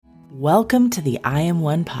Welcome to the I Am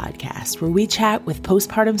One podcast, where we chat with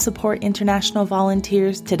Postpartum Support International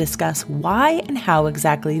volunteers to discuss why and how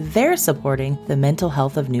exactly they're supporting the mental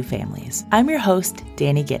health of new families. I'm your host,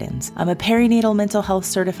 Danny Giddens. I'm a perinatal mental health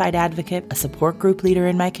certified advocate, a support group leader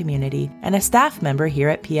in my community, and a staff member here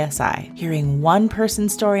at PSI. Hearing one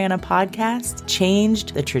person's story on a podcast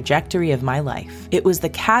changed the trajectory of my life. It was the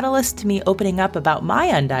catalyst to me opening up about my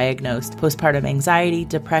undiagnosed postpartum anxiety,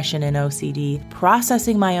 depression, and OCD,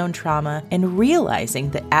 processing my own trauma, and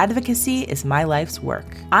realizing that advocacy is my life's work.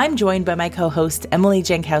 I'm joined by my co-host, Emily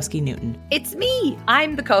Jankowski-Newton. It's me.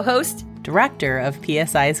 I'm the co-host, Director of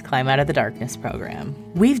PSI's Climb Out of the Darkness program.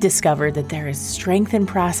 We've discovered that there is strength in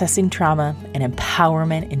processing trauma and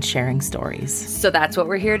empowerment in sharing stories. So that's what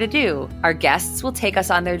we're here to do. Our guests will take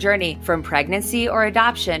us on their journey from pregnancy or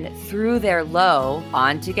adoption through their low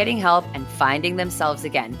on to getting help and finding themselves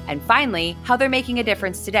again. And finally, how they're making a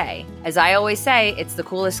difference today. As I always say, it's the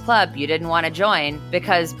coolest club you didn't want to join,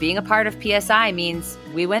 because being a part of PSI means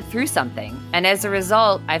we went through something. And as a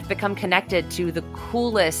result, I've become connected to the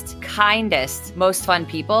coolest, kindest, most fun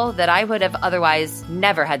people that I would have otherwise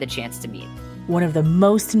never had the chance to meet. One of the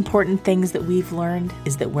most important things that we've learned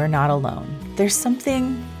is that we're not alone. There's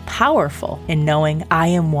something powerful in knowing I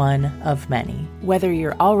am one of many. Whether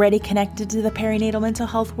you're already connected to the perinatal mental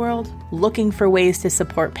health world, looking for ways to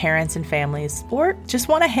support parents and families, or just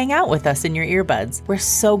want to hang out with us in your earbuds, we're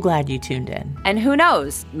so glad you tuned in. And who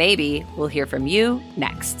knows, maybe we'll hear from you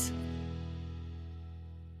next.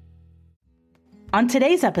 On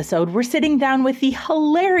today's episode, we're sitting down with the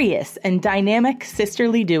hilarious and dynamic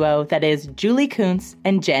sisterly duo that is Julie KOONTZ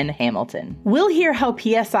and Jen Hamilton. We'll hear how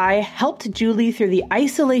PSI helped Julie through the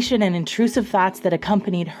isolation and intrusive thoughts that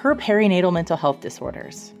accompanied her perinatal mental health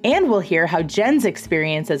disorders. And we'll hear how Jen's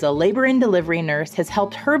experience as a labor and delivery nurse has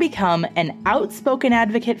helped her become an outspoken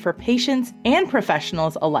advocate for patients and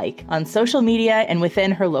professionals alike on social media and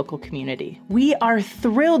within her local community. We are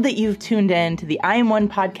thrilled that you've tuned in to the I Am One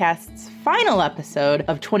podcast's final episode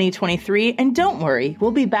of 2023, and don't worry,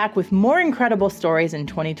 we'll be back with more incredible stories in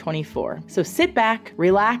 2024. So sit back,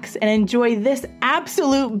 relax, and enjoy this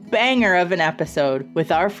absolute banger of an episode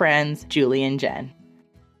with our friends Julie and Jen.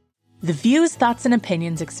 The views, thoughts, and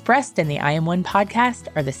opinions expressed in the I Am One podcast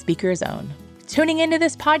are the speaker's own. Tuning into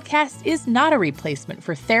this podcast is not a replacement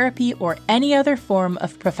for therapy or any other form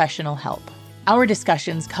of professional help. Our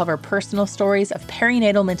discussions cover personal stories of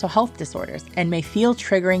perinatal mental health disorders and may feel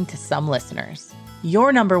triggering to some listeners.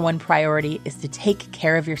 Your number one priority is to take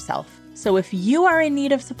care of yourself. So if you are in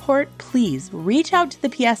need of support, please reach out to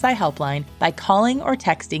the PSI helpline by calling or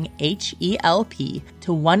texting HELP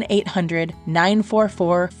to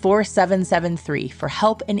 1-800-944-4773 for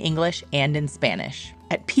help in English and in Spanish.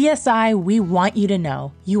 At PSI, we want you to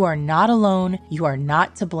know you are not alone, you are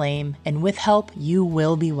not to blame, and with help, you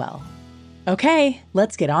will be well. Okay,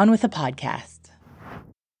 let's get on with the podcast.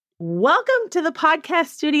 Welcome to the podcast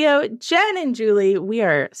studio, Jen and Julie. We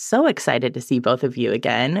are so excited to see both of you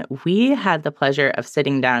again. We had the pleasure of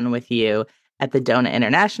sitting down with you at the DONA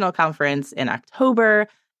International Conference in October,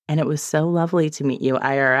 and it was so lovely to meet you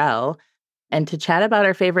IRL and to chat about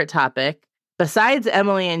our favorite topic, besides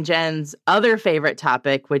Emily and Jen's other favorite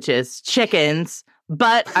topic, which is chickens.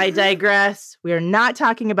 But I digress. We are not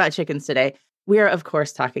talking about chickens today. We are, of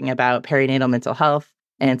course, talking about perinatal mental health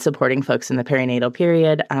and supporting folks in the perinatal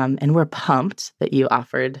period. And we're pumped that you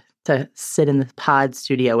offered to sit in the pod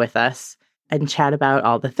studio with us and chat about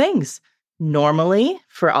all the things. Normally,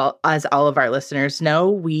 as all of our listeners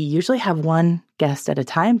know, we usually have one guest at a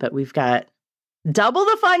time, but we've got double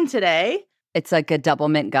the fun today. It's like a double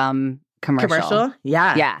mint gum commercial.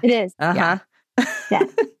 Yeah. Yeah. It is. Uh-huh. Yeah.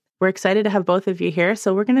 We're excited to have both of you here.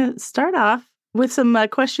 So we're going to start off with some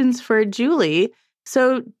questions for Julie.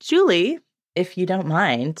 So Julie, if you don't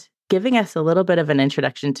mind giving us a little bit of an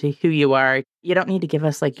introduction to who you are. You don't need to give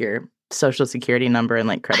us like your social security number and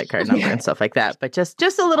like credit card number and stuff like that, but just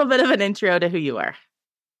a little bit of an intro to who you are.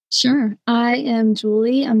 Sure. I am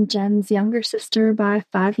Julie. I'm Jen's younger sister by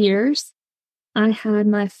 5 years. I had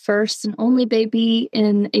my first and only baby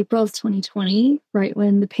in April of 2020, right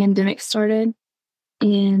when the pandemic started,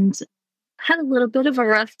 and had a little bit of a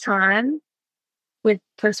rough time with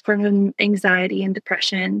postpartum anxiety and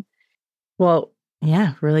depression. Well,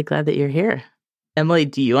 yeah, really glad that you're here. Emily,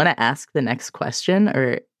 do you want to ask the next question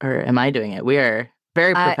or am I doing it? We are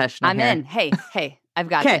very professional I'm here. in. Hey, I've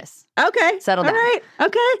got this. Okay. Settle down. All right.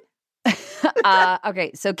 Okay.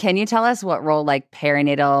 Okay, so can you tell us what role like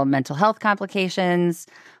perinatal mental health complications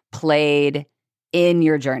played in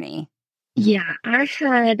your journey? Yeah, I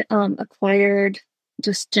had acquired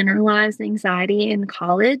just generalized anxiety in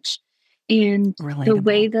college. And the Relatable.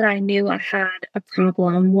 way that I knew I had a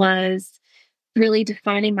problem was really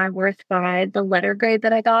defining my worth by the letter grade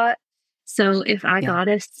that I got. So if I got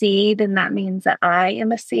a C, then that means that I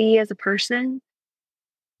am a C as a person.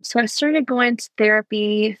 So I started going to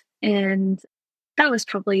therapy, and that was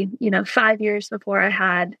probably, 5 years before I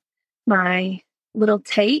had my little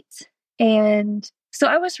Tate. And so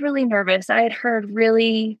I was really nervous. I had heard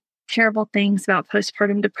really terrible things about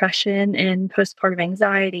postpartum depression and postpartum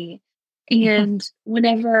anxiety. And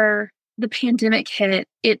whenever the pandemic hit,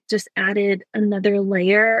 it just added another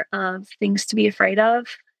layer of things to be afraid of,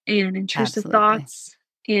 and intrusive thoughts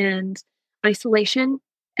and isolation.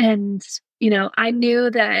 And, I knew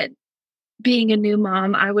that being a new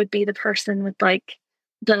mom, I would be the person with like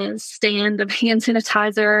the stand of hand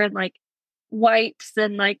sanitizer and like wipes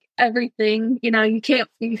and like everything. You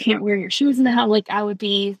can't wear your shoes in the house. Like I would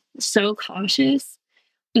be so cautious.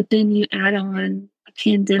 But then you add on a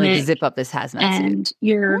pandemic, Like zip up this hazmat and suit.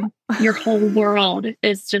 your whole world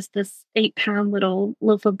is just this 8-pound little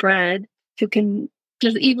loaf of bread who can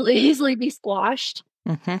just easily be squashed.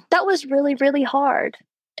 That was really, really hard.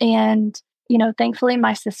 And thankfully,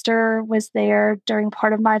 my sister was there during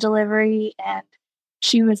part of my delivery, and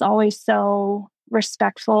she was always so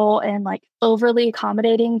respectful and like overly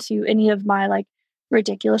accommodating to any of my like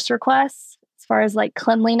ridiculous requests as far as like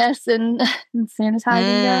cleanliness and, and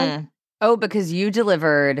sanitizing goes. Oh, because you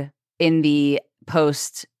delivered in the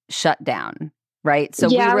post shutdown, right? So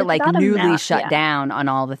we were like newly shut down on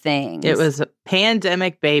all the things. It was a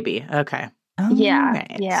pandemic baby. Okay.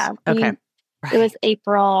 Yeah. Okay. It was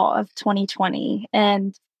April of 2020.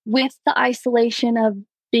 And with the isolation of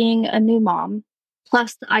being a new mom,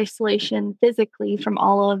 plus the isolation physically from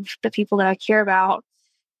all of the people that I care about,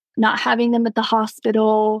 not having them at the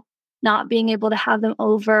hospital, not being able to have them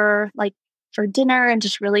over like for dinner, and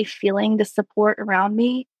just really feeling the support around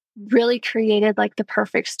me really created like the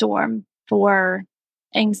perfect storm for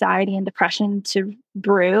anxiety and depression to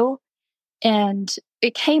brew. And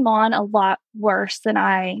it came on a lot worse than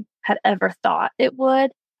I had ever thought it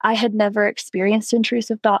would. I had never experienced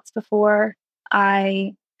intrusive thoughts before.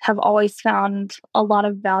 I have always found a lot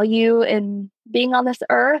of value in being on this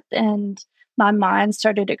earth, and my mind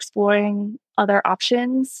started exploring other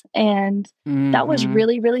options. And that was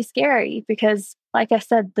really, really scary because, like I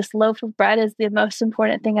said, this loaf of bread is the most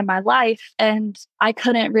important thing in my life. And I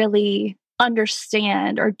couldn't really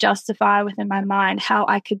understand or justify within my mind how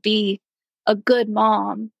I could be a good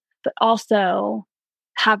mom, but also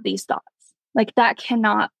have these thoughts. Like that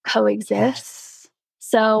cannot coexist. Yes.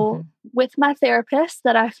 So with my therapist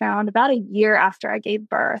that I found about a year after I gave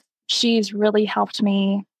birth, she's really helped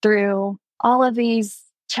me through all of these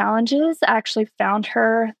challenges. I actually found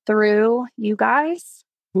her through you guys.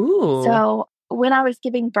 Ooh. So when I was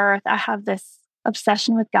giving birth, I have this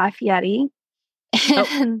obsession with Guy Fieri.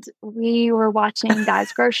 And we were watching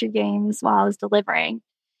Guy's grocery games while I was delivering.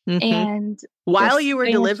 And while you were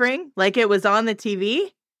delivering, like it was on the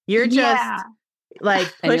TV, you're just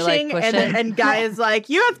like pushing, and Guy is like,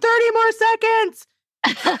 "You have 30 more seconds,"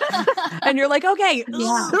 and you're like, "Okay."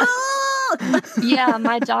 Yeah,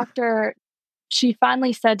 my doctor, she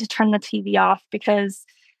finally said to turn the TV off because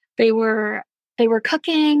they were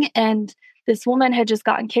cooking, and this woman had just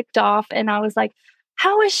gotten kicked off, and I was like,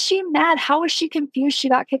 "How is she mad? How is she confused? She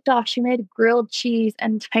got kicked off. She made grilled cheese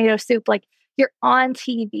and tomato soup. Like, you're on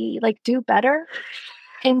TV, like do better."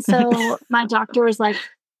 And so my doctor was like,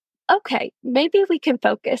 "Okay, maybe we can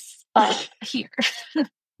focus here."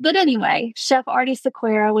 But anyway, Chef Artie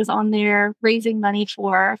Sequeira was on there raising money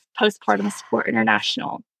for Postpartum Support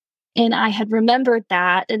International. And I had remembered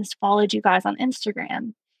that and followed you guys on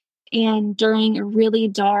Instagram. And during a really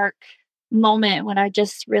dark moment when I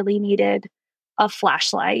just really needed a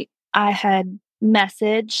flashlight, I had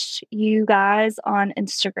messaged you guys on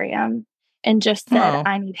Instagram and just said,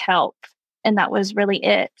 "I need help." And that was really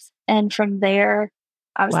it. And from there,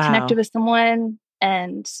 I was connected with someone,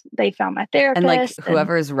 and they found my therapist. And like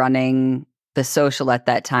whoever's running the social at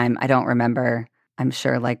that time, I don't remember. I'm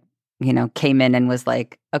sure came in and was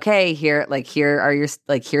like, "Okay, here are your,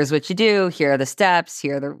 here's what you do. Here are the steps.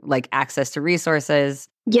 Here are the access to resources."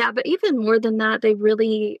 Yeah. But even more than that, they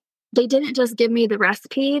didn't just give me the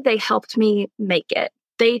recipe. They helped me make it.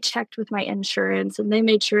 They checked with my insurance, and they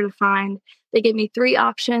made sure they gave me 3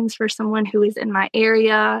 options for someone who is in my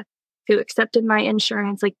area, who accepted my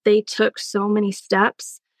insurance. Like they took so many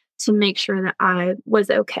steps to make sure that I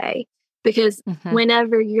was okay. Because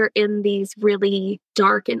whenever you're in these really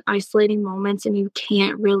dark and isolating moments and you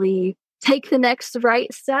can't really take the next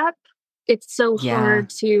right step, it's so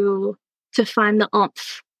hard to find the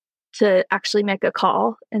oomph to actually make a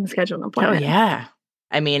call and schedule an appointment. Oh, yeah.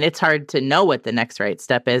 I mean, it's hard to know what the next right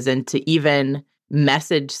step is. And to even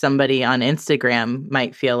message somebody on Instagram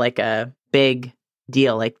might feel like a big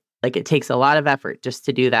deal. Like it takes a lot of effort just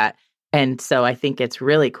to do that. And so I think it's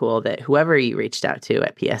really cool that whoever you reached out to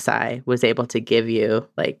at PSI was able to give you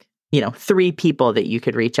 3 people that you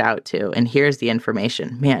could reach out to. And here's the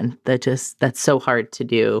information. Man, that's so hard to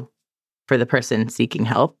do for the person seeking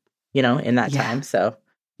help, in that time. So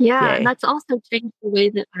yeah, yay. and that's also changed the way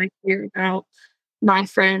that I hear about my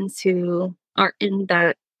friends who are in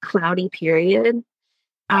that cloudy period.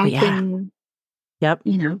 I can, Yep.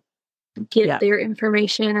 get their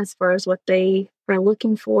information as far as what they are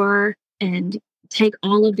looking for and take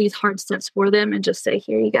all of these hard steps for them and just say,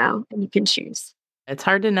 here you go, and you can choose. It's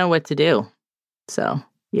hard to know what to do. So,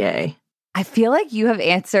 yay. I feel like you have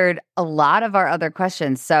answered a lot of our other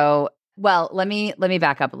questions. So, well, let me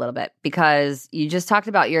back up a little bit, because you just talked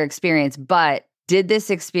about your experience, but did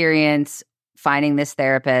this experience finding this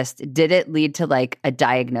therapist, did it lead to like a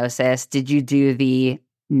diagnosis? Did you do the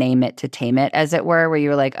name it to tame it, as it were, where you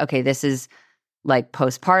were like, okay, this is like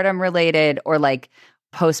postpartum related, or like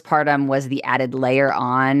postpartum was the added layer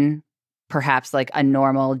on perhaps like a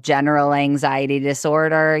normal general anxiety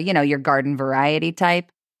disorder, your garden variety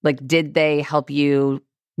type? Like, did they help you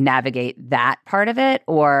navigate that part of it,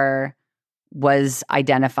 or was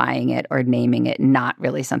identifying it or naming it not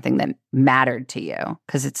really something that mattered to you?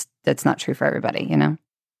 Because that's not true for everybody,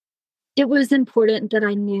 It was important that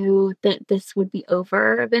I knew that this would be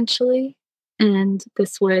over eventually, and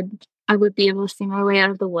I would be able to see my way out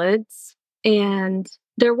of the woods. And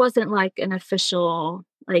there wasn't like an official,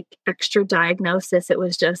 like, extra diagnosis. It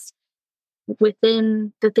was just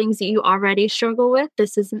within the things that you already struggle with,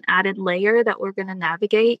 this is an added layer that we're going to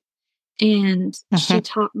navigate. And she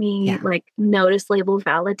taught me like notice, label,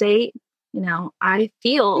 validate. I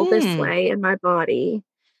feel this way in my body.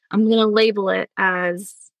 I'm going to label it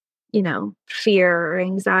as, fear or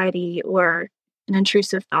anxiety or an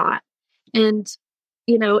intrusive thought. And,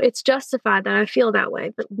 it's justified that I feel that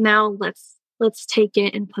way. But now let's take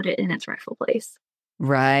it and put it in its rightful place.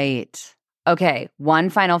 Right. Okay. One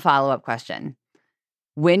final follow-up question.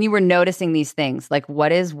 When you were noticing these things, like,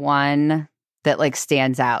 what is one that like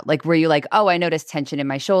stands out? Like, were you like, oh, I noticed tension in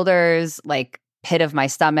my shoulders, like pit of my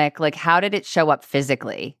stomach? Like, how did it show up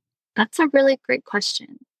physically? That's a really great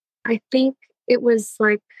question. I think it was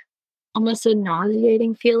like almost a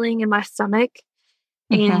nauseating feeling in my stomach.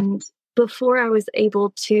 And before I was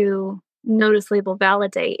able to notice, label,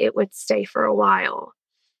 validate, it would stay for a while.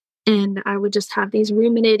 And I would just have these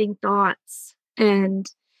ruminating thoughts. And,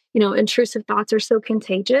 intrusive thoughts are so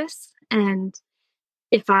contagious. And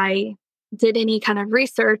if I did any kind of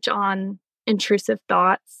research on intrusive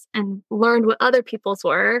thoughts and learned what other people's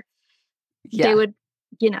were, they would,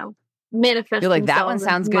 manifest. You're like, that one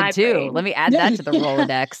sounds good too. Brain. Let me add that to the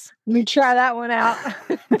Rolodex. Let me try that one out.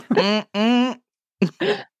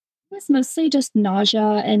 It was mostly just nausea.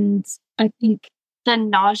 And I think the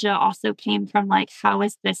nausea also came from like, how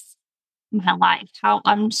is this my life? How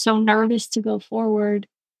I'm so nervous to go forward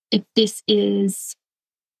if this is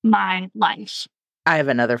my life. I have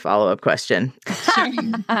another follow-up question.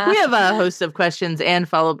 We have a host of questions and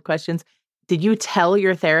follow-up questions. Did you tell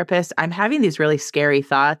your therapist, I'm having these really scary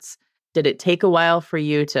thoughts? Did it take a while for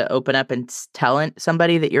you to open up and tell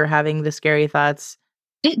somebody that you're having the scary thoughts?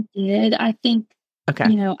 It did. I think,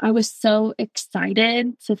 I was so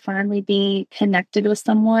excited to finally be connected with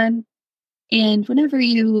someone. And whenever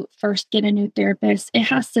you first get a new therapist, it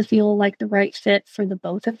has to feel like the right fit for the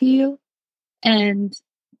both of you. And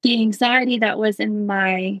the anxiety that was in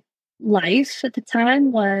my life at the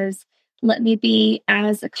time was, let me be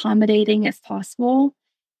as accommodating as possible.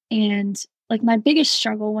 And like my biggest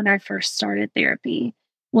struggle when I first started therapy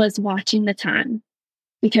was watching the time,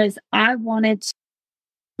 because I wanted to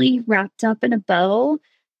be wrapped up in a bow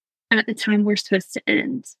at the time we're supposed to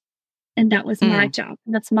end. And that was my job.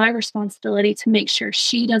 And that's my responsibility to make sure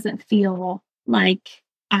she doesn't feel like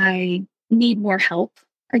I need more help,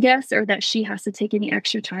 I guess, or that she has to take any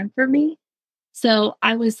extra time for me. So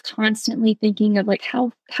I was constantly thinking of like,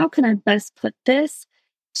 how can I best put this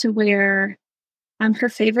to where I'm her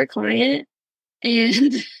favorite client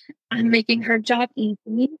and I'm making her job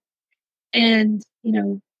easy. And,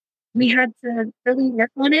 we had to really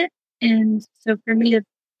work on it. And so for me to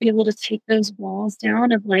be able to take those walls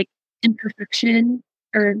down of like imperfection,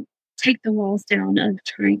 or take the walls down of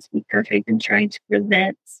trying to be perfect and trying to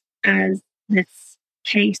present as this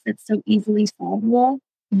case that's so easily solvable,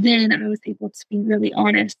 then I was able to be really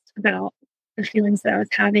honest about the feelings that I was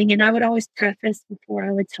having. And I would always preface before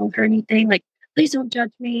I would tell her anything, like, please don't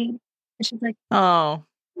judge me. And she's like, oh,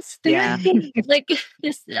 It's therapy. Like,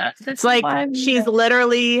 it's like she's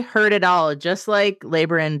literally heard it all, just like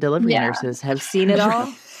labor and delivery nurses have seen it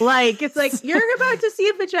all. Like, it's like, you're about to see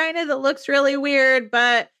a vagina that looks really weird,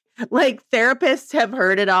 but like therapists have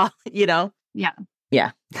heard it all, you know? Yeah.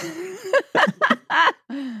 Yeah.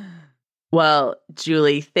 Well,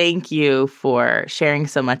 Julie, thank you for sharing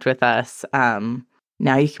so much with us.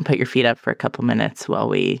 Now you can put your feet up for a couple minutes while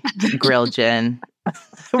we grill Jen.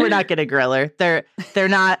 We're not going to grill her.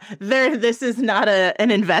 This is not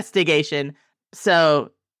an investigation.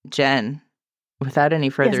 So, Jen, without any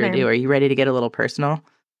further ado, are you ready to get a little personal?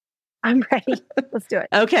 I'm ready. Let's do it.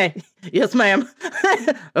 Okay. Yes, ma'am.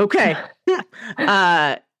 Okay.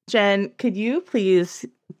 Jen, could you please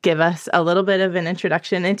give us a little bit of an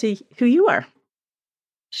introduction into who you are?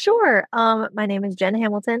 Sure. My name is Jen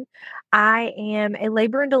Hamilton. I am a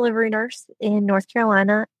labor and delivery nurse in North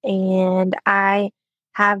Carolina, and I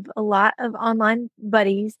have a lot of online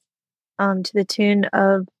buddies to the tune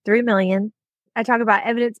of 3 million. I talk about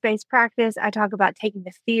evidence-based practice. I talk about taking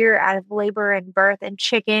the fear out of labor and birth and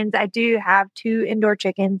chickens. I do have 2 indoor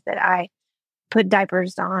chickens that I put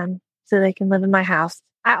diapers on so they can live in my house.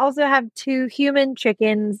 I also have 2 human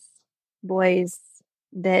chickens, boys,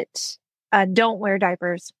 that don't wear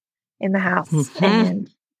diapers in the house. And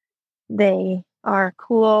they are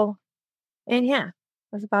cool. And yeah,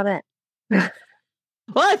 that's about it. Well,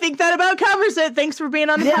 I think that about covers it. Thanks for being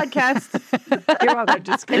on the podcast. You're welcome.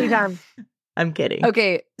 Just anytime. I'm kidding.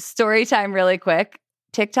 Okay, story time really quick.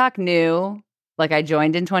 TikTok knew, like I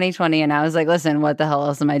joined in 2020 and I was like, listen, what the hell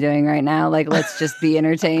else am I doing right now? Like, let's just be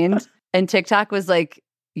entertained. And TikTok was like,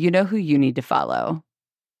 you know who you need to follow?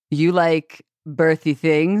 You like birthy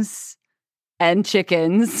things and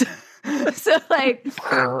chickens. So like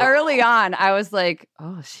early on, I was like,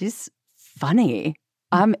 oh, she's funny.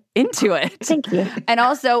 I'm into it. Thank you. And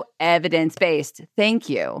also evidence-based. Thank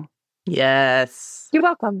you. Yes. You're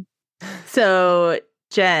welcome. So,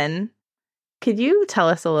 Jen, could you tell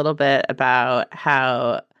us a little bit about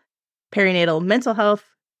how perinatal mental health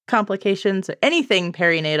complications, or anything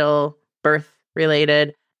perinatal birth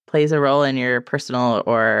related, plays a role in your personal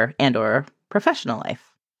or professional life?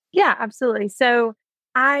 Yeah, absolutely. So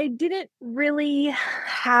I didn't really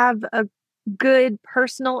have a good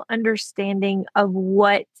personal understanding of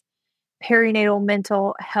what perinatal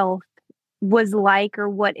mental health was like or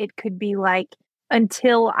what it could be like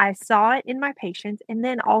until I saw it in my patients and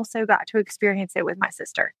then also got to experience it with my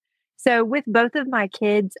sister. So with both of my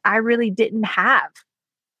kids, I really didn't have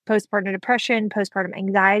postpartum depression, postpartum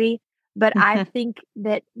anxiety, but I think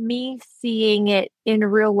that me seeing it in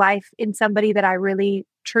real life in somebody that I really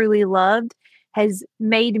truly loved has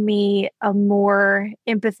made me a more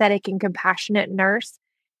empathetic and compassionate nurse,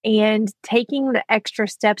 and taking the extra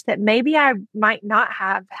steps that maybe I might not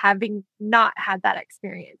have, having not had that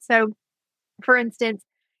experience. So for instance,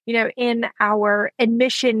 you know, in our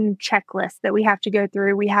admission checklist that we have to go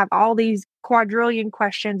through, we have all these quadrillion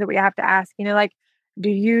questions that we have to ask, you know, like, do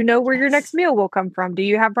you know where your next meal will come from? Do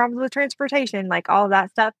you have problems with transportation? Like all of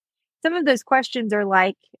that stuff. Some of those questions are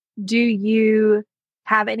like, do you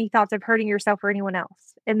have any thoughts of hurting yourself or anyone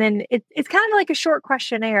else? And then it's kind of like a short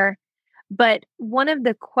questionnaire. But one of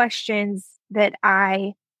the questions that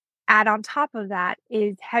I add on top of that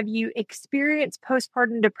is, have you experienced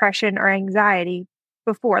postpartum depression or anxiety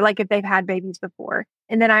before? Like if they've had babies before.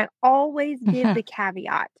 And then I always give the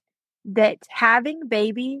caveat that having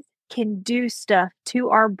babies can do stuff to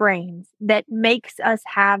our brains that makes us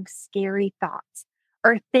have scary thoughts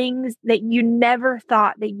or things that you never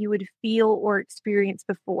thought that you would feel or experience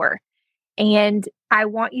before. And I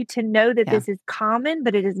want you to know that this is common,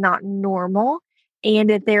 but it is not normal. And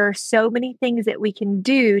that there are so many things that we can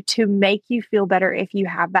do to make you feel better if you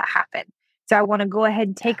have that happen. So I want to go ahead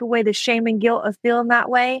and take away the shame and guilt of feeling that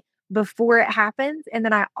way before it happens. And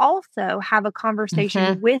then I also have a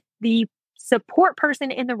conversation with the support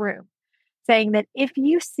person in the room saying that if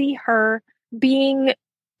you see her being,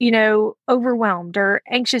 you know, overwhelmed or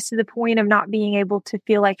anxious to the point of not being able to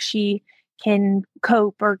feel like she can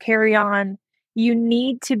cope or carry on, you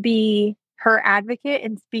need to be her advocate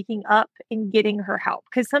and speaking up and getting her help.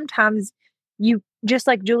 Because sometimes you, just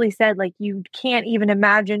like Julie said, like you can't even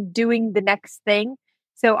imagine doing the next thing.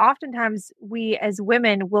 So oftentimes we as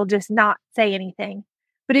women will just not say anything.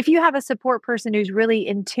 But if you have a support person who's really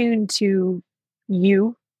in tune to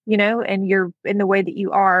you, you know, and you're in the way that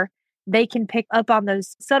you are, they can pick up on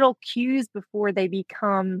those subtle cues before they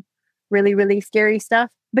become really, really scary stuff.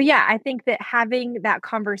 But yeah, I think that having that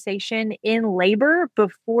conversation in labor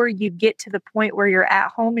before you get to the point where you're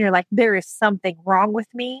at home, you're like, there is something wrong with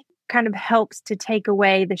me, kind of helps to take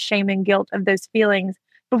away the shame and guilt of those feelings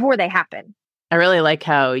before they happen. I really like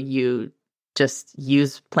how you just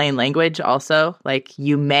use plain language also. Like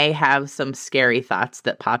you may have some scary thoughts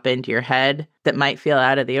that pop into your head that might feel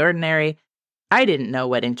out of the ordinary. I didn't know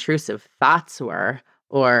what intrusive thoughts were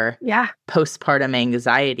or postpartum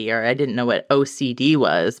anxiety, or I didn't know what OCD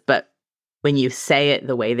was. But when you say it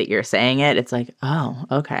the way that you're saying it, it's like, oh,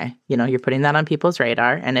 okay. You're putting that on people's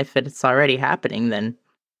radar. And if it's already happening, then.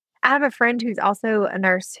 I have a friend who's also a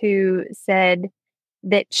nurse who said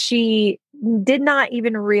that she did not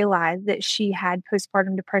even realize that she had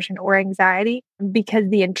postpartum depression or anxiety because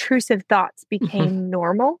the intrusive thoughts became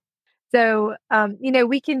normal. So,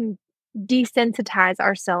 we can desensitize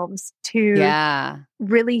ourselves to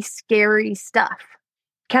really scary stuff.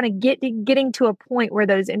 Kind of getting to a point where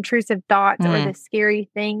those intrusive thoughts or the scary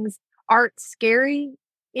things aren't scary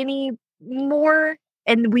anymore,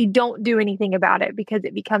 and we don't do anything about it because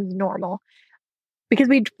it becomes normal. Because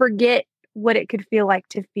we forget what it could feel like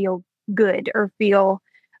to feel good or feel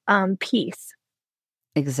peace.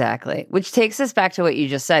 Exactly. Which takes us back to what you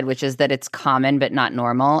just said, which is that it's common but not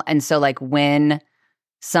normal. And so like when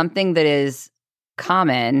something that is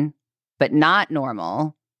common but not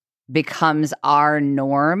normal becomes our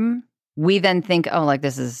norm, we then think, oh, like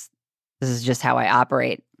this is just how I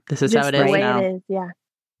operate. This is how it is now. It is, yeah.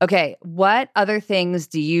 Okay, what other things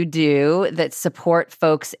do you do that support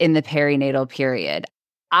folks in the perinatal period?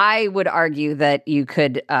 I would argue that you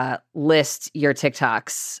could list your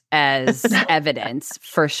TikToks as evidence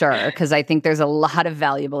for sure, because I think there's a lot of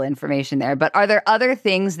valuable information there. But are there other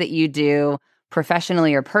things that you do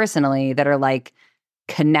professionally or personally that are like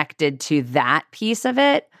connected to that piece of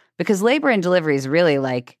it? Because labor and delivery is really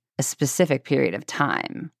like a specific period of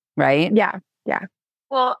time, right? Yeah.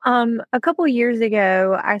 Well, a couple years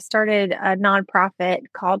ago, I started a nonprofit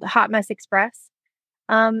called Hot Mess Express.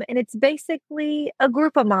 And it's basically a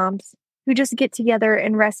group of moms who just get together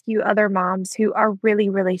and rescue other moms who are really,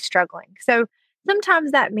 really struggling. So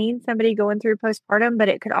sometimes that means somebody going through postpartum, but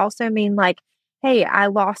it could also mean like, hey, I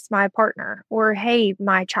lost my partner, or hey,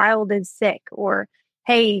 my child is sick, or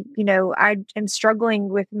hey, I am struggling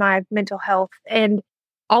with my mental health, and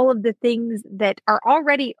all of the things that are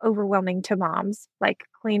already overwhelming to moms, like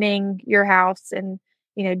cleaning your house and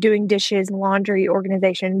doing dishes, laundry,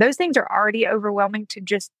 organization. Those things are already overwhelming to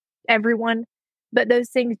just everyone, but those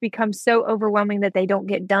things become so overwhelming that they don't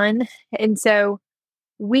get done. And so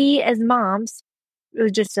we as moms, it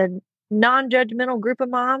was just a non-judgmental group of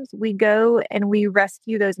moms. We go and we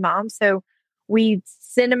rescue those moms. So we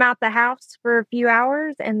send them out the house for a few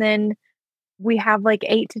hours, and then we have like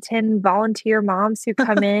 8 to 10 volunteer moms who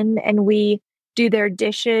come in and we do their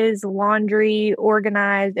dishes, laundry,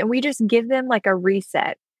 organize, and we just give them like a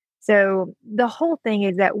reset. So the whole thing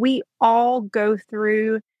is that we all go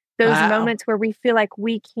through those moments where we feel like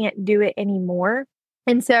we can't do it anymore.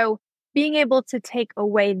 And so being able to take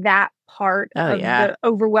away that part of the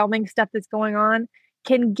overwhelming stuff that's going on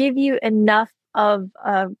can give you enough of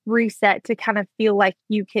a reset to kind of feel like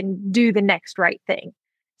you can do the next right thing.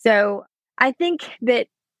 So I think that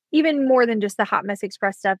even more than just the Hot Mess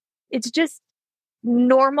Express stuff, it's just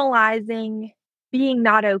normalizing being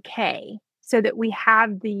not okay so that we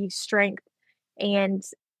have the strength and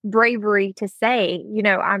bravery to say,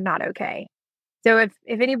 I'm not okay. So if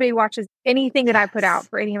anybody watches anything that I put out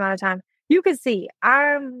for any amount of time, you can see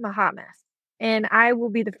I'm a hot mess, and I will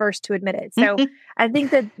be the first to admit it. So I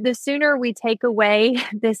think that the sooner we take away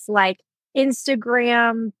this like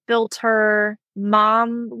Instagram filter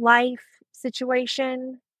mom life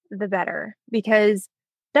situation, the better, because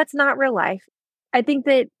that's not real life. I think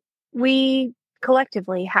that we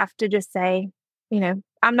collectively have to just say,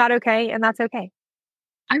 I'm not okay, and that's okay.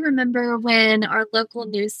 I remember when our local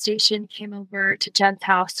news station came over to Jen's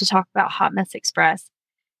house to talk about Hot Mess Express,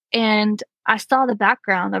 and I saw the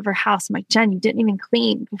background of her house. I'm like, Jen, you didn't even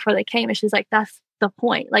clean before they came. And she's like, that's the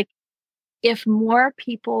point. Like, if more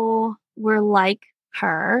people were like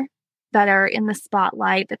her, that are in the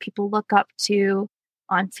spotlight, that people look up to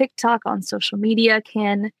on TikTok, on social media,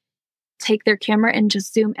 can take their camera and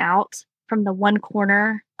just zoom out from the one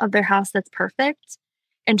corner of their house that's perfect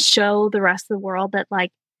and show the rest of the world that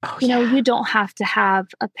like, you don't have to have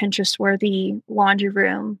a Pinterest-worthy laundry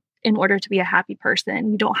room in order to be a happy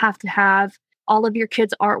person. You don't have to have all of your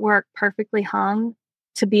kids' artwork perfectly hung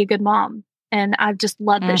to be a good mom. And I've just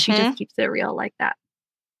loved that she just keeps it real like that.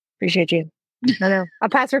 Appreciate you. I know. I'll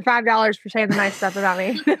pass her $5 for saying the nice stuff about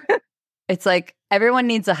me. It's like everyone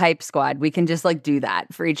needs a hype squad. We can just like do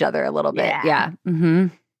that for each other a little bit. Yeah. Mm-hmm.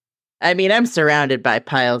 I mean, I'm surrounded by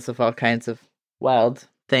piles of all kinds of wild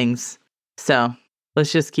things. So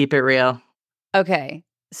let's just keep it real. Okay.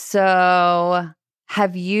 So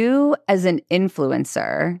have you, as an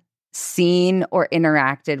influencer, seen or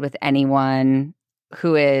interacted with anyone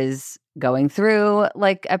who is going through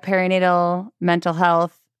like a perinatal mental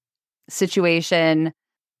health situation,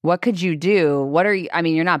 what could you do? What are you, I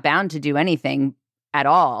mean, you're not bound to do anything at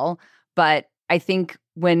all, but I think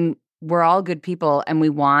when we're all good people and we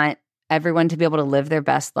want everyone to be able to live their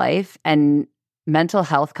best life, and mental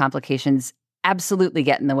health complications absolutely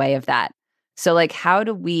get in the way of that. So like, how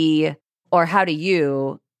do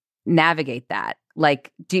you navigate that?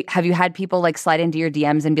 Like, have you had people like slide into your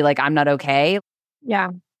DMs and be like, I'm not okay? Yeah.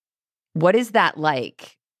 What is that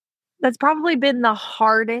like? That's probably been the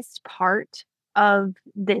hardest part of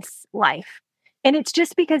this life. And it's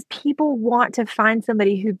just because people want to find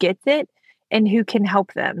somebody who gets it and who can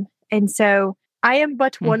help them. And so I am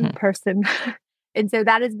but one person. And so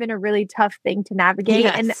that has been a really tough thing to navigate.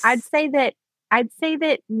 Yes. And I'd say that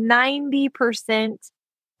 90%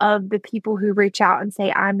 of the people who reach out and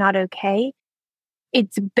say, I'm not okay,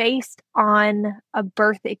 it's based on a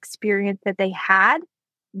birth experience that they had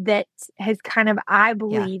that has kind of, I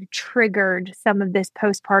believe, triggered some of this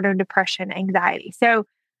postpartum depression, anxiety. So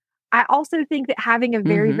I also think that having a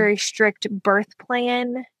very, very strict birth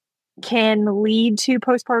plan can lead to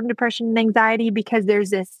postpartum depression and anxiety, because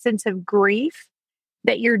there's this sense of grief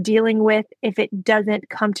that you're dealing with if it doesn't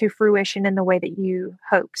come to fruition in the way that you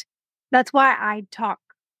hoped. That's why I talk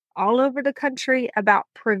all over the country about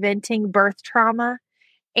preventing birth trauma,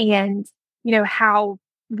 and, you know, how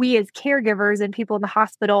we as caregivers and people in the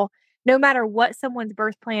hospital, no matter what someone's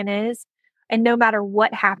birth plan is, and no matter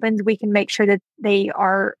what happens, we can make sure that they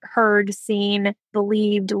are heard, seen,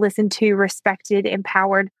 believed, listened to, respected,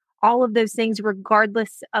 empowered, all of those things,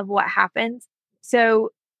 regardless of what happens. So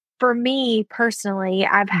for me personally,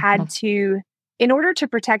 I've had to, in order to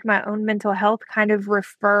protect my own mental health, kind of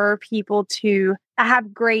refer people to, I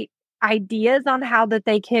have great ideas on how that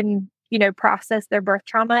they can, you know, process their birth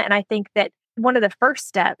trauma. And I think that one of the first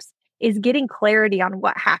steps is getting clarity on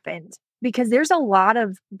what happened, because there's a lot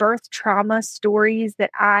of birth trauma stories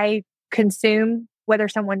that I consume, whether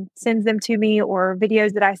someone sends them to me or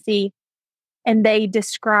videos that I see, and they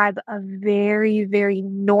describe a very, very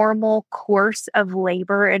normal course of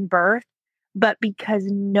labor and birth. But because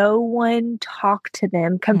no one talked to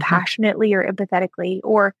them compassionately or empathetically,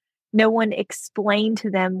 or no one explained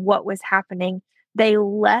to them what was happening, they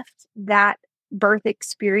left that birth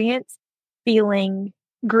experience feeling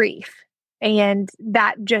grief. And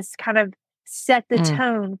that just kind of set the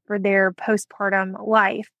tone for their postpartum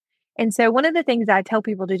life. And so one of the things I tell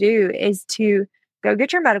people to do is to go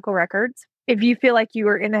get your medical records, if you feel like you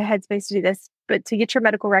are in a headspace to do this, but to get your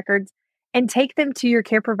medical records and take them to your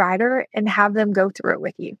care provider and have them go through it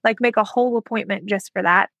with you. Like, make a whole appointment just for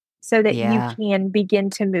that, so that you can begin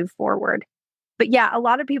to move forward. But yeah, a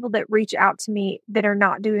lot of people that reach out to me that are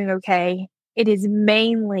not doing okay, it is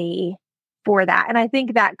mainly for that. And I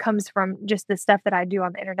think that comes from just the stuff that I do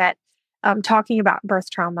on the internet, talking about birth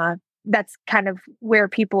trauma. That's kind of where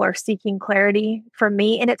people are seeking clarity from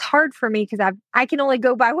me. And it's hard for me because I can only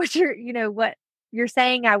go by what what you're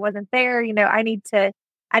saying. I wasn't there.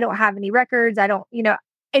 I don't have any records.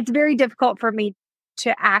 It's very difficult for me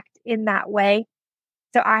to act in that way.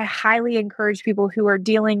 So I highly encourage people who are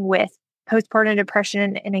dealing with postpartum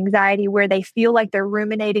depression and anxiety, where they feel like they're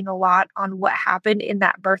ruminating a lot on what happened in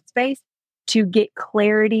that birth space, to get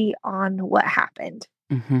clarity on what happened.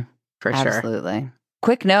 For sure. Absolutely.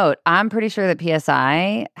 Quick note, I'm pretty sure that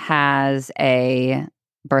PSI has a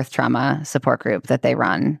birth trauma support group that they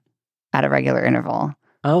run at a regular interval.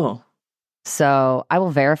 Oh. So I will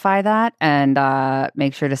verify that and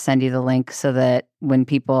make sure to send you the link, so that when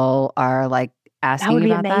people are like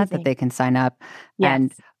asking about that they can sign up. Yes.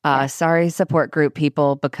 And sorry, support group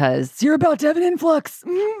people, because you're about to have an influx.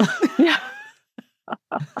 Yeah.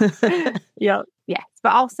 Yep. Yes.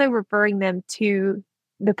 But also referring them to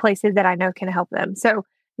the places that I know can help them. So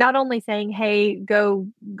not only saying, hey, go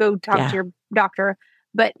talk to your doctor,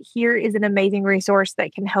 but here is an amazing resource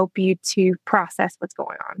that can help you to process what's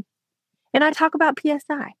going on. And I talk about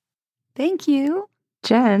PSI. Thank you,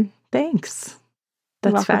 Jen. Thanks.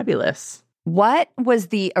 That's fabulous. What was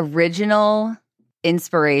the original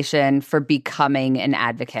inspiration for becoming an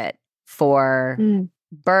advocate for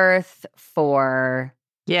birth, for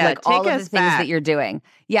all of the things that you're doing?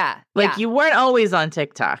 You weren't always on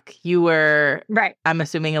TikTok. You were, right, I'm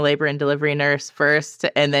assuming, a labor and delivery nurse first,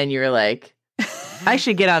 and then you're like, I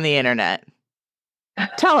should get on the internet.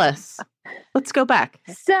 Tell us. Let's go back.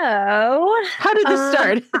 So, how did this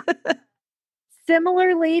start?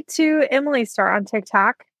 Similarly to Emily's start on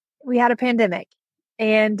TikTok, we had a pandemic,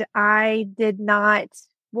 and I did not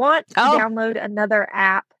want to download another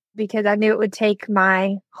app because I knew it would take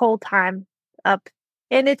my whole time up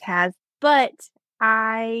And it has. But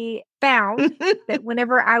I found that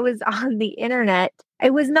whenever I was on the internet,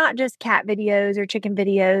 it was not just cat videos or chicken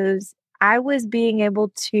videos. I was being able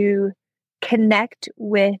to connect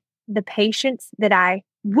with the patients that I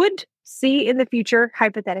would see in the future,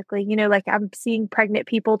 hypothetically. Like I'm seeing pregnant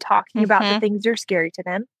people talking about the things that are scary to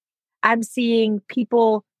them. I'm seeing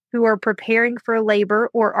people who are preparing for labor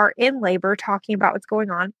or are in labor talking about what's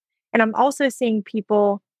going on. And I'm also seeing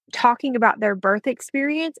people talking about their birth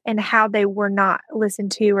experience and how they were not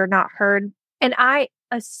listened to or not heard. And I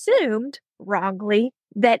assumed wrongly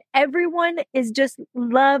that everyone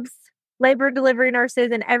loves labor and delivery nurses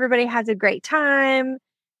and everybody has a great time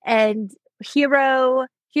and hero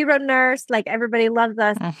nurse, like everybody loves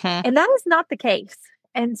us. And that is not the case.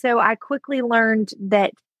 And so I quickly learned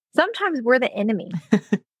that sometimes we're the enemy.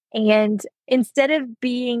 And instead of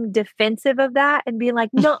being defensive of that and being like,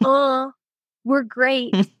 no, we're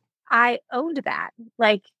great, I owned that.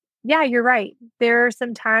 Like, yeah, you're right. There are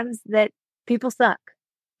some times that people suck.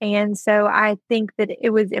 And so I think that it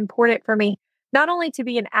was important for me not only to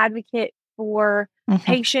be an advocate for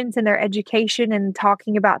patients and their education and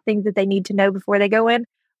talking about things that they need to know before they go in,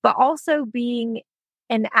 but also being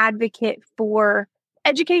an advocate for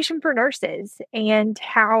education for nurses and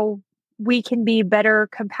how we can be better,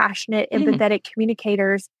 compassionate, empathetic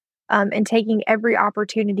communicators, and taking every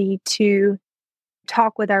opportunity to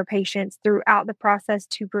talk with our patients throughout the process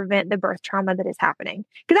to prevent the birth trauma that is happening.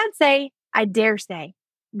 Because I dare say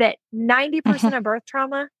that 90% of birth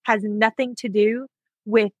trauma has nothing to do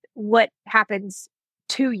with what happens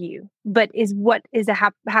to you, but is what is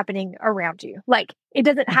happening around you. Like, it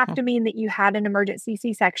doesn't have to mean that you had an emergency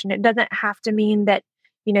C-section. It doesn't have to mean that,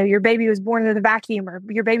 your baby was born in the vacuum or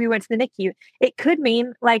your baby went to the NICU. It could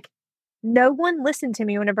mean like no one listened to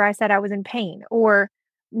me whenever I said I was in pain, or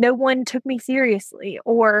no one took me seriously,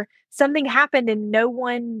 or something happened and no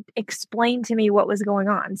one explained to me what was going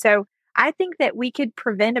on. So I think that we could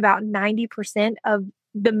prevent about 90% of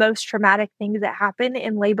the most traumatic things that happen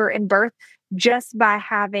in labor and birth just by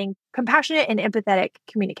having compassionate and empathetic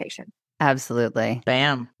communication. Absolutely.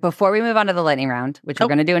 Bam. Before we move on to the lightning round, which we're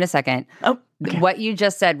going to do in a second, what you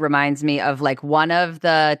just said reminds me of like one of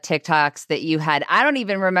the TikToks that you had. I don't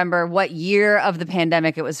even remember what year of the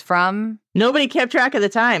pandemic it was from. Nobody kept track of the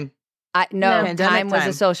time. No, time was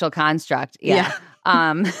a social construct. Yeah.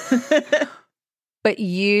 But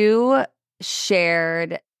you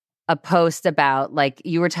shared a post about, like,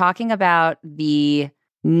 you were talking about the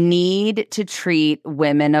need to treat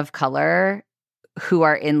women of color who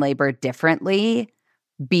are in labor differently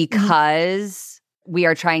because we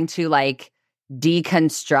are trying to like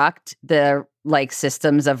deconstruct the like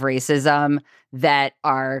systems of racism that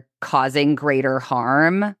are causing greater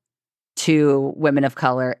harm to women of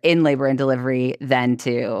color in labor and delivery than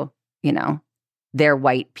to, their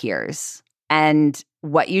white peers. And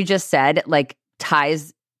what you just said like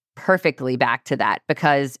ties perfectly back to that,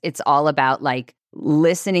 because it's all about like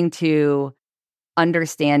listening to,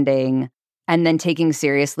 understanding, and then taking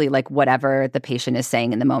seriously like whatever the patient is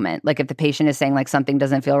saying in the moment. Like if the patient is saying like something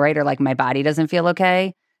doesn't feel right or like my body doesn't feel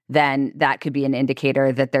okay, then that could be an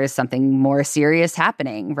indicator that there's something more serious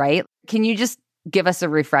happening, right? Can you just give us a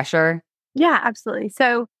refresher? Yeah, absolutely.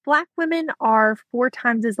 So Black women are 4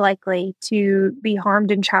 times as likely to be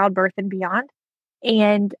harmed in childbirth and beyond.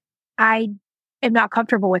 And I am not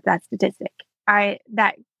comfortable with that statistic.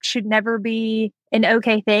 That should never be an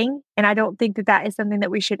okay thing. And I don't think that that is something that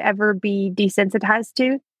we should ever be desensitized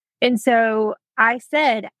to. And so I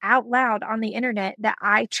said out loud on the internet that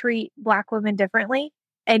I treat Black women differently.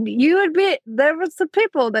 And you admit there were some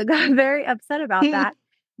people that got very upset about that.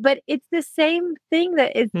 But it's the same thing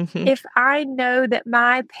that is, if I know that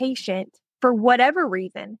my patient, for whatever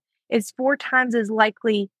reason, is 4 times as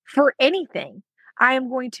likely for anything, I am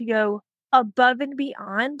going to go above and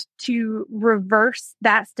beyond to reverse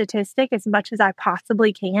that statistic as much as I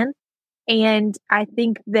possibly can. And I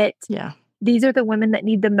think that these are the women that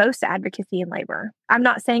need the most advocacy in labor. I'm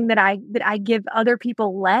not saying that I give other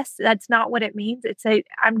people less. That's not what it means.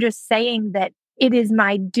 I'm just saying that it is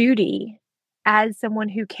my duty as someone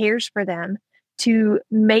who cares for them to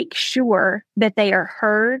make sure that they are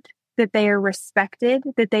heard, that they are respected,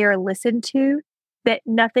 that they are listened to, that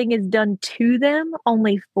nothing is done to them,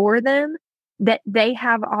 only for them, that they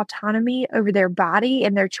have autonomy over their body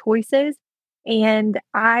and their choices. And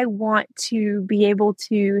I want to be able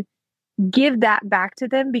to give that back to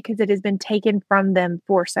them because it has been taken from them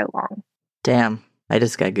for so long. Damn, I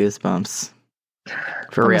just got goosebumps.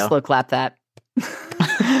 For real. Slow clap that.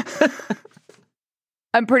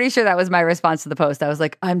 I'm pretty sure that was my response to the post. I was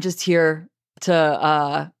like, I'm just here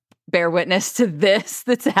to bear witness to this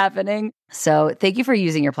that's happening. So thank you for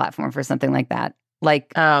using your platform for something like that.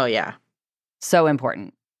 Like, oh, yeah. So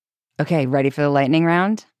important. Okay, ready for the lightning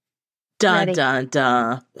round? Dun, Ready. dun,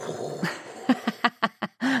 dun.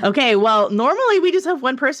 Okay, well, normally we just have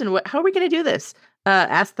one person. How are we going to do this?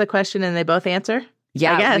 Ask the question and they both answer?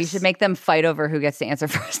 Yeah, we should make them fight over who gets to answer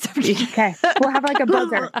first. Okay. We'll have like a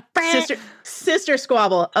buzzer. Sister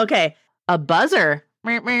squabble. Okay. A buzzer.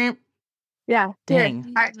 Yeah. Dang.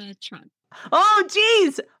 Here. Oh,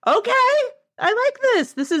 geez. Okay. I like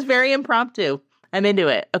this. This is very impromptu. I'm into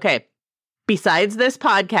it. Okay. Besides this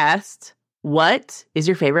podcast, what is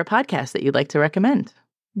your favorite podcast that you'd like to recommend?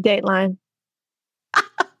 Dateline.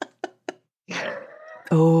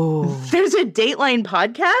 Oh. There's a Dateline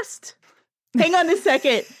podcast? Hang on a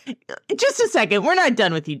second. Just a second. We're not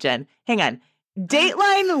done with you, Jen. Hang on.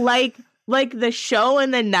 Dateline, like the show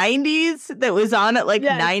in the 90s that was on at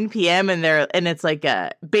 9 p.m. and it's like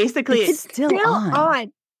basically it's still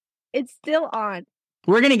on. It's still on.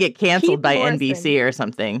 We're going to get canceled Keep by Morrison. NBC or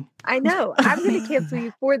something. I know. I'm going to cancel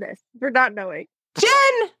you for this, for not knowing.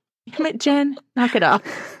 Jen! Damn it, Jen. Knock it off.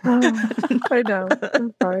 I know.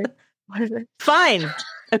 I'm sorry. What is it? Fine.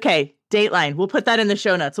 Okay. Dateline. We'll put that in the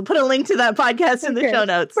show notes. We'll put a link to that podcast in the show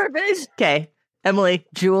notes. Perfect. Okay. Emily.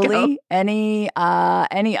 Julie, go. any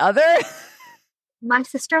other? My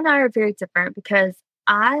sister and I are very different because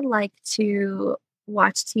I like to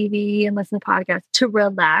watch TV and listen to podcasts to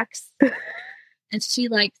relax. And she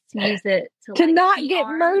likes to use it To not get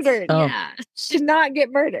murdered. Oh. Yeah. To not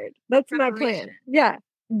get murdered. That's my plan. Preparation. Yeah.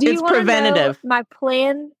 Do you It's want to know preventative. my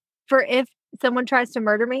plan for if someone tries to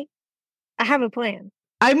murder me? I have a plan.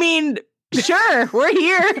 I mean, sure. We're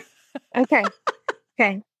here. Okay.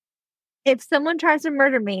 Okay. If someone tries to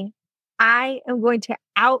murder me, I am going to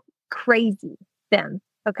out crazy them.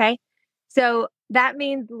 Okay. So that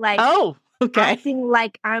means Oh, okay. acting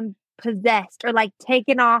like I'm possessed or like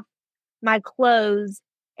taking off my clothes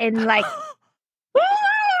and I'm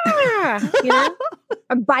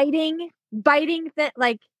biting that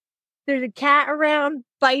like there's a cat around,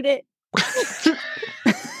 bite it.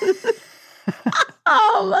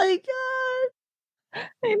 Oh my God.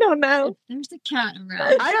 I don't know. There's a cat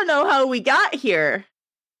around. I don't know how we got here.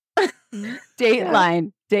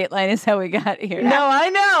 Dateline. Dateline is how we got here. No, I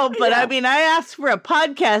know. But I mean, I asked for a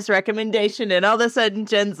podcast recommendation and all of a sudden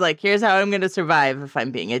Jen's like, here's how I'm going to survive if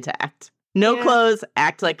I'm being attacked. No clothes,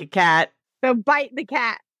 act like a cat. So bite the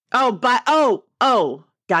cat. Oh, but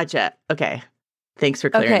gotcha. Okay. Thanks for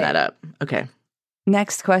clearing that up. Okay.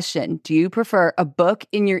 Next question. Do you prefer a book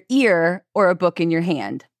in your ear or a book in your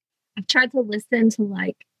hand? I've tried to listen to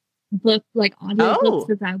audiobooks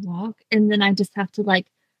as I walk, and then I just have to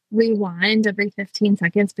rewind every 15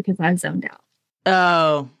 seconds because I zoned out.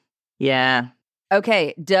 Oh, yeah.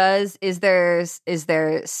 Okay, is there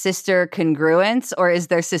sister congruence or is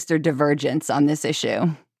there sister divergence on this issue?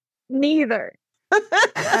 Neither.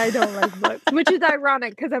 I don't like books, which is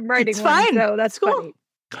ironic because I'm writing It's one, fine. so that's It's cool. funny.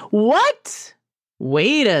 What?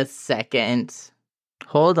 Wait a second.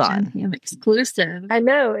 Hold on. I'm exclusive. I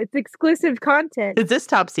know it's exclusive content. Is this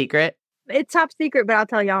top secret? It's top secret, but I'll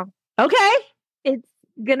tell y'all. Okay. It's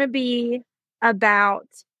gonna be about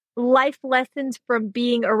life lessons from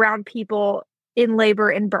being around people in labor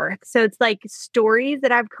and birth. So it's like stories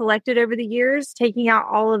that I've collected over the years, taking out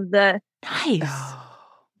all of the Nice.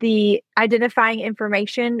 identifying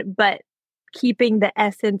information, but keeping the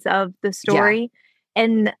essence of the story.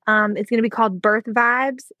 And it's going to be called Birth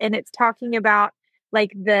Vibes, and it's talking about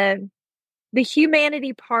the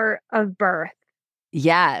humanity part of birth.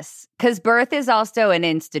 Yes, because birth is also an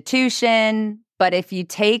institution. But if you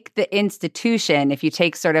take the institution, if you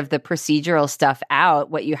take sort of the procedural stuff out,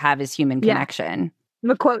 what you have is human connection. I'm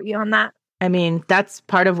going to quote you on that. I mean, that's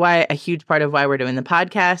a huge part of why we're doing the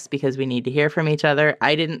podcast, because we need to hear from each other.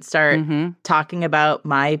 I didn't start talking about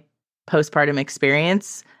my postpartum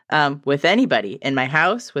experience with anybody in my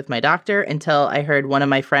house, with my doctor, until I heard one of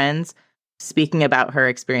my friends speaking about her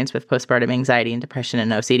experience with postpartum anxiety and depression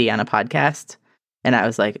and OCD on a podcast. And I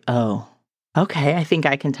was like, oh, okay, I think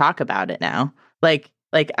I can talk about it now. Like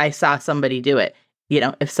I saw somebody do it.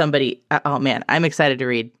 If somebody, oh man, I'm excited to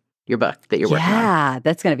read your book that you're working on. Yeah,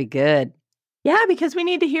 that's going to be good. Yeah, because we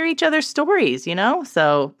need to hear each other's stories,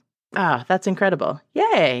 So, that's incredible.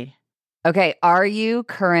 Yay. Okay, are you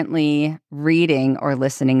currently reading or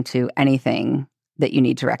listening to anything that you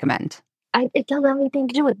need to recommend? It doesn't have anything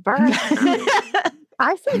to do with birth.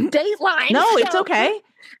 I said Dateline. No, it's okay.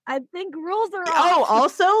 I think rules are off. Oh,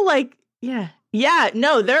 also, yeah,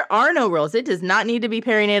 no, there are no rules. It does not need to be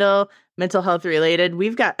perinatal, mental health related.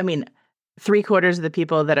 We've got, 3/4 of the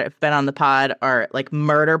people that have been on the pod are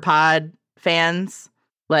murder pod fans.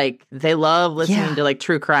 Like, they love listening to like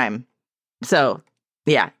true crime. So,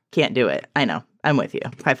 yeah, can't do it. I know. I'm with you.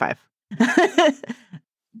 High five.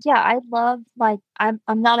 Yeah, I love, like, I'm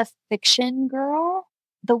not a fiction girl.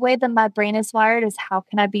 The way that my brain is wired is how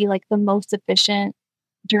can I be like the most efficient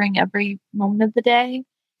during every moment of the day?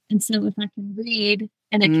 And so if I can read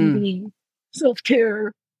and it can be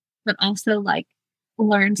self-care, but also like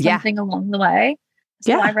learn something along the way.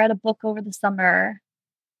 So I read a book over the summer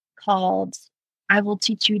called I Will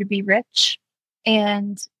Teach You to Be Rich.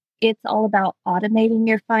 And it's all about automating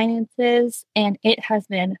your finances. And it has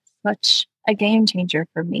been such a game changer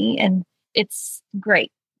for me. And it's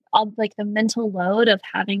great. All like the mental load of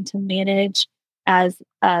having to manage as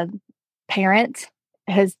a parent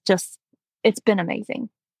has just, it's been amazing.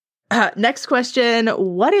 Next question.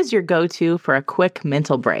 What is your go-to for a quick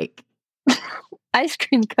mental break? Ice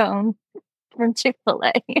cream cone from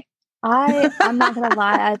Chick-fil-A. I'm not going to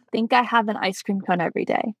lie. I think I have an ice cream cone every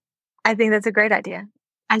day. I think that's a great idea.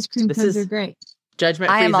 Ice cream cones are great.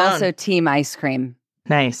 Judgment-free I am zone. also team ice cream.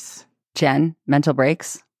 Nice. Jen, mental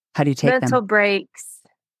breaks? How do you take Mental them? breaks.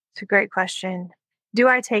 It's a great question. Do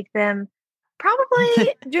I take them?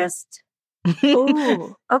 Probably just,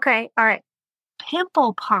 ooh, okay. All right.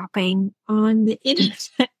 Pimple popping on the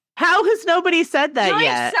internet. How has nobody said that Julie's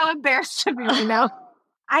yet? so embarrassed of me right now.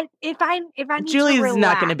 If I need Julie's to relax,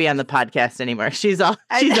 not going to be on the podcast anymore. She's all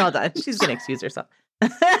done. She's going to excuse herself.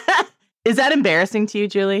 Is that embarrassing to you,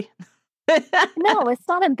 Julie? No, it's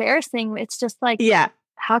not embarrassing. It's just like, yeah.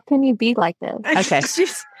 How can you be like this? Okay.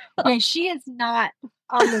 she is not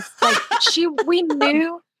on this. Like we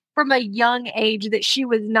knew from a young age that she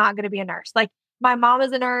was not going to be a nurse. Like my mom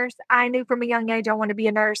is a nurse. I knew from a young age I want to be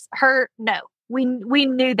a nurse. No, we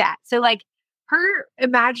knew that. So like her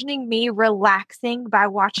imagining me relaxing by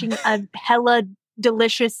watching a hella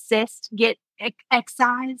delicious cyst get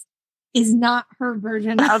excised is not her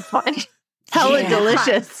version of fun. Hella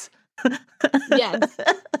delicious. Yes.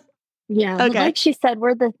 Yeah. Okay. But like she said,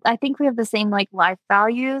 I think we have the same like life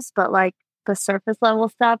values, but like the surface level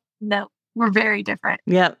stuff, no, we're very different.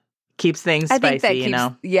 Yep. Keeps things spicy, you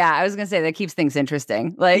know. Yeah, I was going to say that keeps things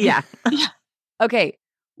interesting. Like, yeah. Okay.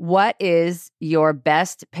 What is your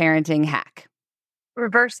best parenting hack?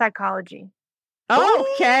 Reverse psychology.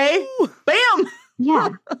 Okay. Bam. Yeah.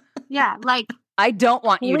 Yeah. Like, I don't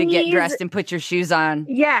want you to get Please. dressed and put your shoes on.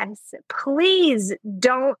 yes, please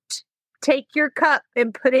don't take your cup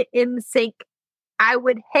and put it in the sink. I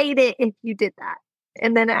would hate it if you did that.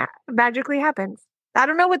 And then it magically happens. I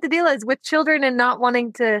don't know what the deal is with children and not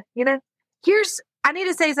wanting to, I need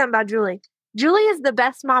to say something about Julie. Julie is the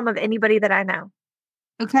best mom of anybody that I know.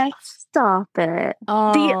 Okay. Stop it.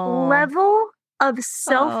 The level of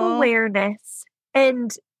self-awareness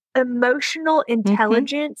and emotional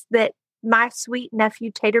intelligence that my sweet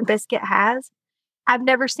nephew Tater Biscuit has, I've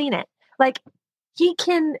never seen it. Like he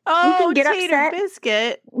can get Tater upset.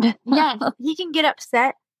 Biscuit. Yeah, he can get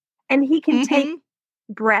upset and he can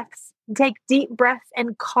take deep breaths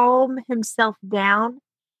and calm himself down.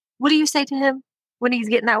 What do you say to him when he's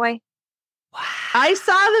getting that way? Wow. I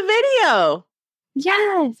saw the video.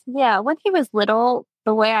 Yes. Yeah. When he was little,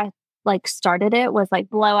 the way I like started it was like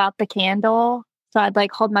blow out the candle. So I'd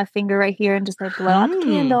like hold my finger right here and just like blow out the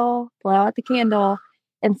candle, blow out the candle.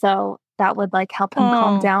 And so that would like help him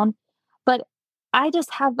calm down. But I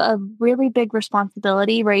just have a really big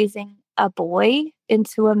responsibility raising a boy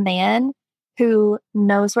into a man who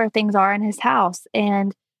knows where things are in his house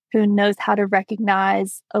and who knows how to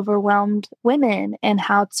recognize overwhelmed women and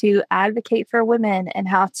how to advocate for women and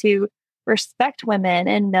how to respect women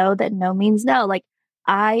and know that no means no. Like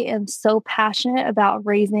I am so passionate about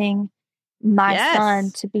raising my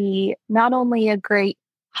son to be not only a great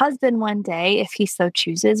husband one day, if he so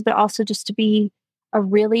chooses, but also just to be a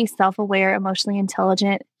really self-aware, emotionally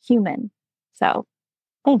intelligent human. So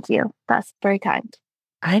thank you. That's very kind.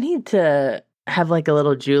 I need to have like a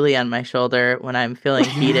little Julie on my shoulder when I'm feeling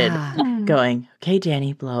heated, going, okay,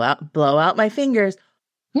 Danny, blow out my fingers.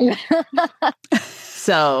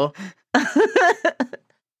 So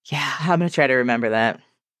yeah, I'm going to try to remember that.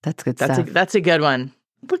 That's good stuff. That's a good one.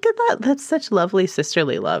 Look at that. That's such lovely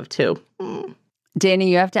sisterly love too.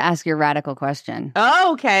 Danny, you have to ask your radical question.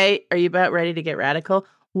 Oh, okay. Are you about ready to get radical?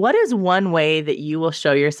 What is one way that you will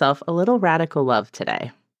show yourself a little radical love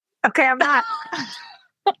today? Okay, I'm not.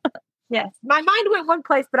 Yes. My mind went one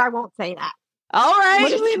place, but I won't say that. All right.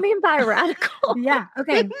 What do we mean by radical? Yeah.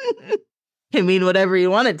 Okay. Can mean whatever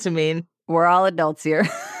you want it to mean. We're all adults here.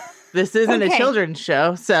 This isn't a children's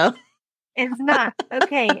show, so. It's not.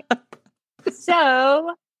 Okay.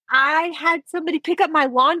 So I had somebody pick up my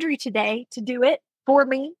laundry today to do it for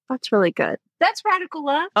me. That's really good. That's radical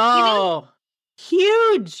love. Oh,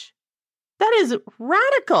 huge. That is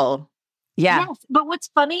radical. Yeah. Yes. But what's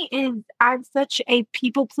funny is I'm such a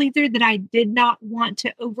people pleaser that I did not want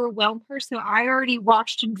to overwhelm her. So I already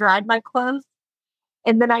washed and dried my clothes.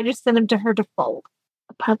 And then I just sent them to her to fold.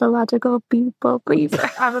 A pathological people pleaser.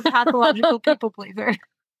 I'm a pathological people pleaser.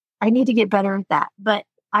 I need to get better at that. But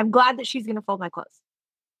I'm glad that she's going to fold my clothes.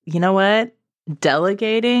 You know what?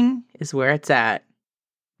 Delegating is where it's at.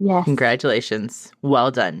 Yes. Congratulations. Well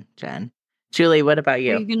done, Jen. Julie, what about Are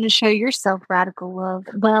you? you going to show yourself radical love?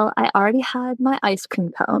 Well, I already had my ice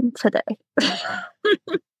cream cone today. She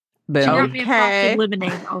Boom. got me a Okay. frosted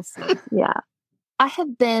lemonade also. Yeah. I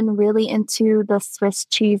have been really into the Swiss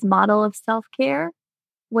cheese model of self-care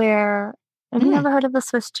where, have you ever heard of the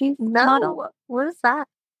Swiss cheese model? No. What is that?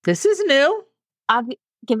 This is new. I've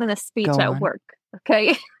given a speech Go at on. work.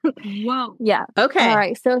 Okay. Whoa. Yeah. Okay. All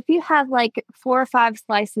right. So if you have like 4 or 5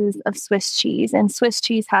 slices of Swiss cheese, and Swiss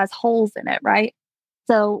cheese has holes in it, right?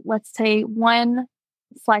 So let's say one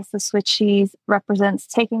slice of Swiss cheese represents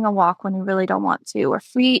taking a walk when you really don't want to, or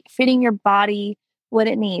feeding your body what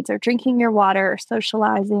it needs, or drinking your water, or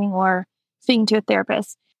socializing, or speaking to a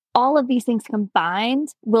therapist. All of these things combined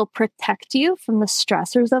will protect you from the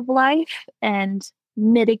stressors of life and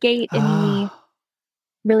mitigate any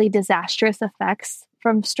really disastrous effects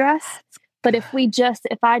from stress. But if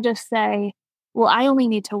I just say, well, I only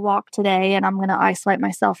need to walk today and I'm going to isolate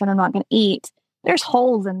myself and I'm not going to eat, there's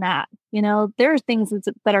holes in that. You know, there are things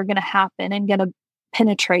that are going to happen and going to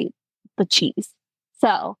penetrate the cheese.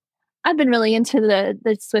 So I've been really into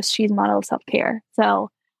the Swiss cheese model of self-care.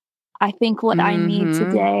 So I think what I need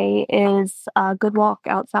today is a good walk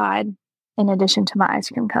outside in addition to my ice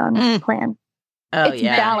cream cone plan. Oh, It's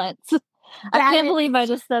yeah. balance. I can't believe I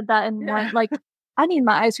just said that in one. Like, I need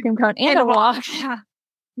my ice cream cone and a walk. Yeah.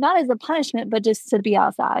 Not as a punishment, but just to be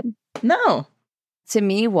outside. No. To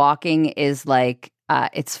me, walking is like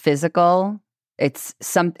it's physical. It's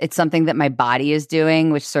something that my body is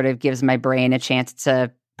doing, which sort of gives my brain a chance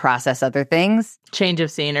to process other things. Change of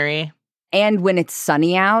scenery. And when it's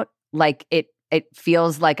sunny out, like it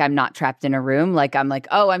feels like I'm not trapped in a room. Like I'm like,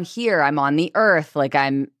 oh, I'm here. I'm on the earth. Like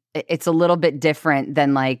it's a little bit different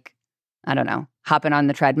than like, I don't know, hopping on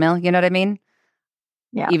the treadmill. You know what I mean?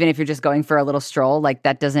 Yeah. Even if you're just going for a little stroll, like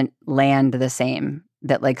that doesn't land the same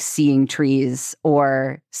that like seeing trees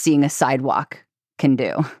or seeing a sidewalk can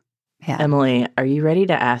do. Yeah. Emily, are you ready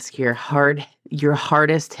to ask your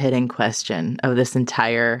hardest hitting question of this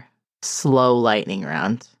entire slow lightning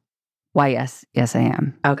round? Why, yes. Yes, I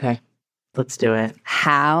am. Okay, let's do it.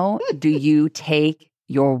 How do you take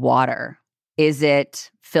your water? Is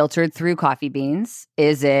it filtered through coffee beans?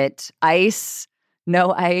 Is it ice,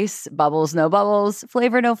 no ice, bubbles, no bubbles,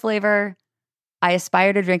 flavor, no flavor? I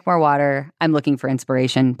aspire to drink more water. I'm looking for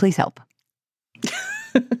inspiration. Please help.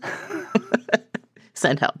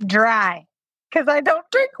 Send help. Dry. Because I don't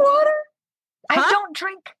drink water. Huh? I don't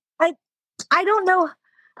drink. I don't know.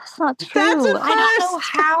 That's not true. That's a I don't know first.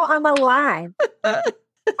 how I'm alive.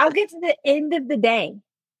 I'll get to the end of the day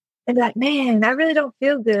and be like, man, I really don't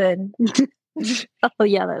feel good. Oh,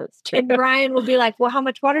 yeah, that's true. And Brian will be like, well, how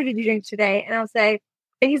much water did you drink today? And I'll say,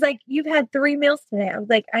 and he's like, you've had 3 meals today. I was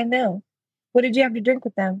like, I know. What did you have to drink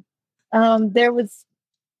with them? There was,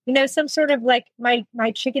 some sort of like my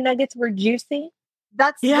chicken nuggets were juicy.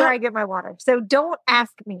 That's where I get my water. So don't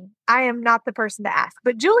ask me. I am not the person to ask.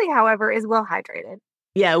 But Julie, however, is well hydrated.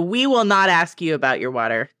 Yeah, we will not ask you about your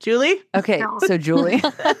water. Julie? Okay, No. so Julie.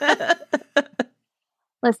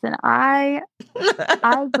 Listen, I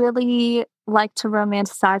really like to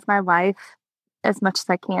romanticize my life as much as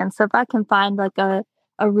I can. So if I can find like a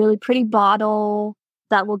really pretty bottle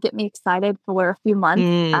that will get me excited for a few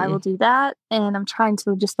months, I will do that. And I'm trying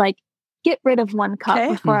to just like get rid of one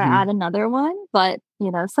cup before I add another one. But,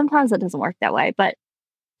 sometimes it doesn't work that way. But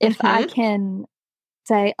if I can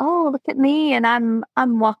say, oh, look at me, and I'm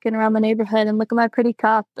walking around the neighborhood and look at my pretty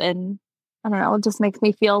cup, and I don't know, it just makes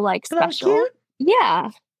me feel like special. Cute? Yeah.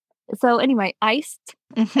 So anyway, iced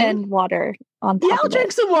and water on top Yeah, I'll of drink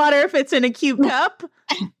it. some water if it's in a cute cup.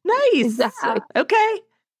 Nice. Exactly. Okay.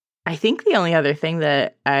 I think the only other thing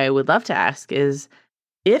that I would love to ask is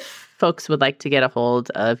if folks would like to get a hold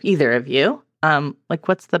of either of you,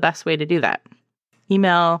 what's the best way to do that?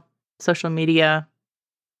 Email, social media.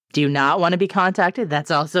 Do you not want to be contacted?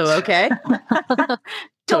 That's also okay.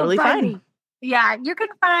 Totally Don't find fine. me. Yeah, you can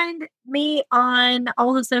find me on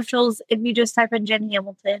all the socials if you just type in Jen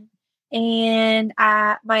Hamilton. And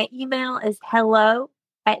my email is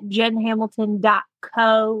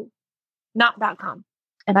hello@jenhamilton.co, not .com.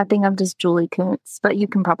 And I think I'm just Julie Koontz, but you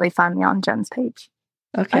can probably find me on Jen's page.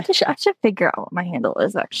 Okay. I should figure out what my handle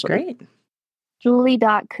is actually. Great.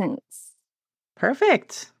 Julie.Koontz.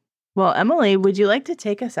 Perfect. Well, Emily, would you like to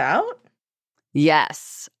take us out?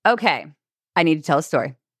 Yes. Okay. I need to tell a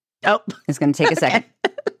story. Oh. It's going to take a second.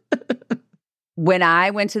 When I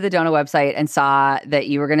went to the Dona website and saw that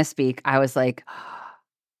you were going to speak, I was like,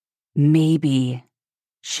 maybe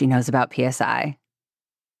she knows about PSI.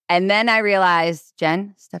 And then I realized,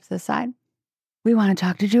 Jen, step to the side. We want to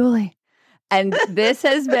talk to Julie. And this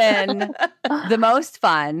has been the most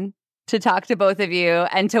fun to talk to both of you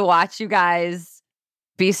and to watch you guys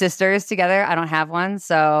be sisters together. I don't have one,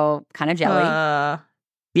 so kind of jelly.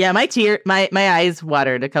 Yeah, my eyes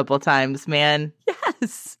watered a couple times, man.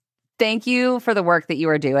 Yes. Thank you for the work that you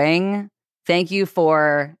are doing. Thank you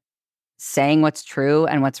for saying what's true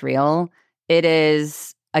and what's real. It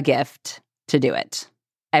is a gift to do it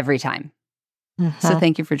every time. So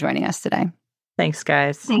thank you for joining us today. Thanks,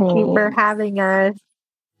 guys. Thank you for having us.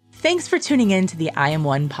 Thanks for tuning in to the I Am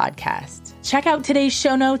One podcast. Check out today's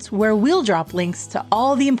show notes where we'll drop links to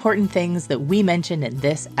all the important things that we mentioned in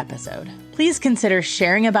this episode. Please consider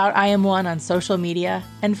sharing about I Am One on social media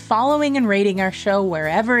and following and rating our show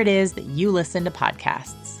wherever it is that you listen to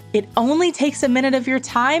podcasts. It only takes a minute of your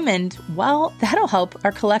time and, well, that'll help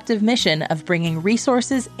our collective mission of bringing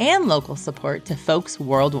resources and local support to folks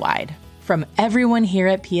worldwide. From everyone here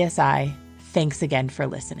at PSI, thanks again for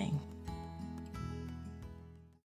listening.